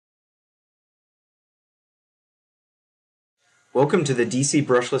Welcome to the DC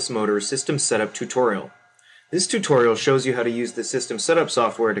Brushless Motor System Setup tutorial. This tutorial shows you how to use the system setup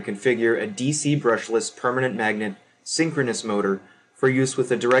software to configure a DC brushless permanent magnet synchronous motor for use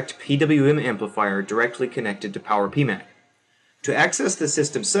with a direct PWM amplifier directly connected to Power PMAC. To access the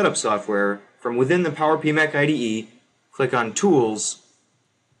system setup software from within the Power PMAC IDE, click on Tools,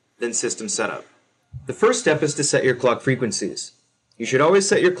 then System Setup. The first step is to set your clock frequencies. You should always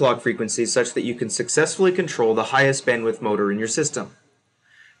set your clock frequency such that you can successfully control the highest bandwidth motor in your system.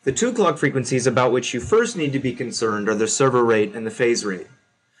 The two clock frequencies about which you first need to be concerned are the servo rate and the phase rate.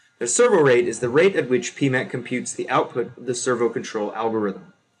 The servo rate is the rate at which PMAC computes the output of the servo control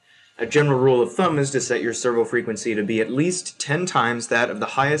algorithm. A general rule of thumb is to set your servo frequency to be at least 10 times that of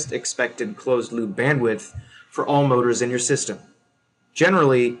the highest expected closed-loop bandwidth for all motors in your system.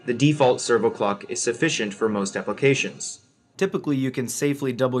 Generally, the default servo clock is sufficient for most applications. Typically, you can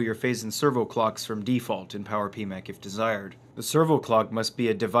safely double your phase and servo clocks from default in Power PMAC if desired. The servo clock must be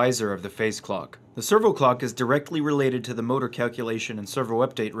a divisor of the phase clock. The servo clock is directly related to the motor calculation and servo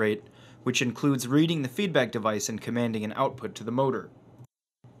update rate, which includes reading the feedback device and commanding an output to the motor.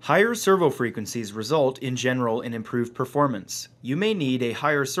 Higher servo frequencies result, in general, in improved performance. You may need a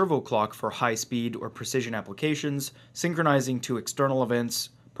higher servo clock for high-speed or precision applications, synchronizing to external events,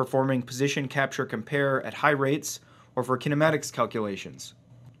 performing position capture compare at high rates, or for kinematics calculations.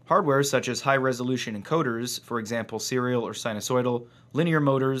 Hardware such as high-resolution encoders, for example serial or sinusoidal, linear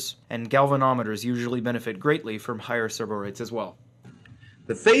motors, and galvanometers usually benefit greatly from higher servo rates as well.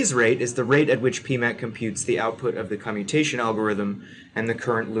 The phase rate is the rate at which PMAC computes the output of the commutation algorithm and the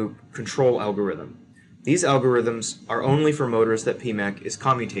current loop control algorithm. These algorithms are only for motors that PMAC is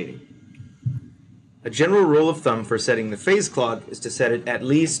commutating. A general rule of thumb for setting the phase clock is to set it at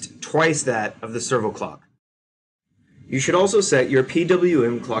least twice that of the servo clock. You should also set your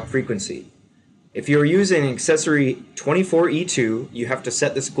PWM clock frequency. If you are using an accessory 24E2, you have to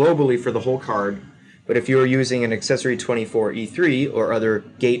set this globally for the whole card, but if you are using an accessory 24E3 or other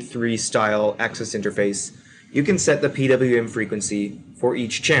Gate 3 style access interface, you can set the PWM frequency for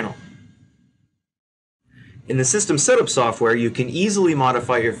each channel. In the system setup software, you can easily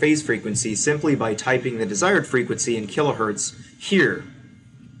modify your phase frequency simply by typing the desired frequency in kilohertz here.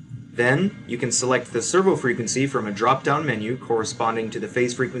 Then, you can select the servo frequency from a drop-down menu corresponding to the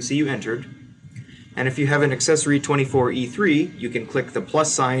phase frequency you entered, and if you have an accessory 24E3, you can click the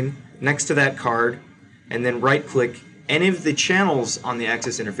plus sign next to that card, and then right-click any of the channels on the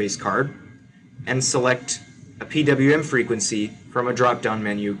access interface card, and select a PWM frequency from a drop-down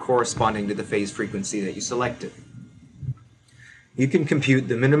menu corresponding to the phase frequency that you selected. You can compute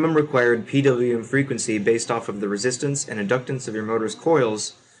the minimum required PWM frequency based off of the resistance and inductance of your motor's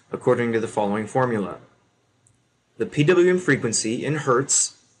coils according to the following formula. The PWM frequency in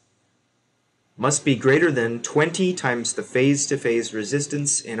hertz must be greater than 20 times the phase-to-phase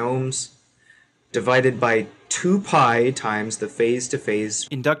resistance in ohms divided by 2 pi times the phase-to-phase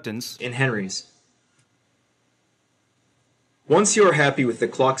inductance in henries. Once you are happy with the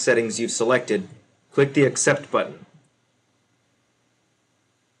clock settings you've selected, click the Accept button.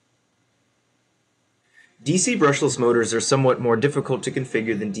 DC brushless motors are somewhat more difficult to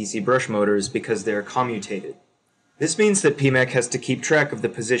configure than DC brush motors because they are commutated. This means that PMAC has to keep track of the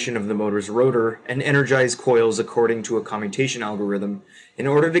position of the motor's rotor and energize coils according to a commutation algorithm in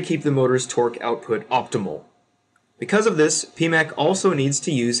order to keep the motor's torque output optimal. Because of this, PMAC also needs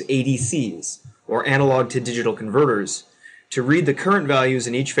to use ADCs, or analog to digital converters, to read the current values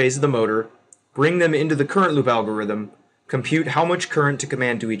in each phase of the motor, bring them into the current loop algorithm, compute how much current to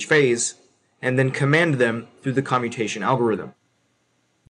command to each phase, and then command them through the commutation algorithm.